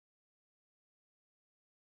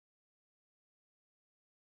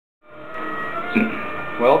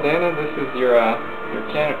Well, Dana, this is your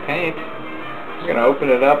can of paint. I'm gonna open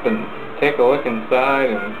it up and take a look inside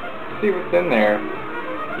and see what's in there.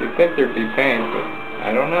 You'd think there'd be paint, but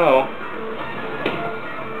I don't know.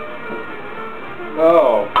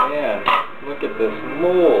 Oh man, look at this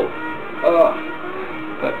mold. Ugh,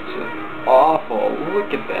 that's just awful.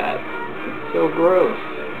 Look at that. It's so gross.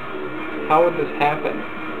 How would this happen?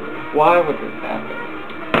 Why would this happen?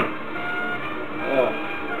 Ugh.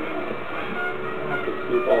 I have to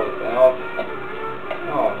scoop all this out.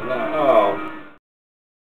 Oh no. Oh.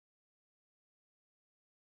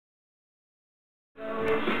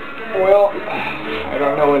 Well, I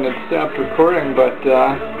don't know when it stopped recording, but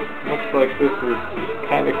looks like this was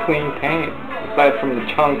kind of clean paint, aside from the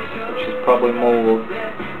chunks, which is probably mold.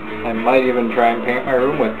 I might even try and paint my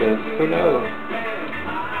room with this. Who knows?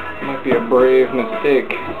 It might be a brave mistake.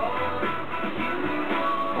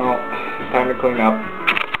 Well, time to clean up.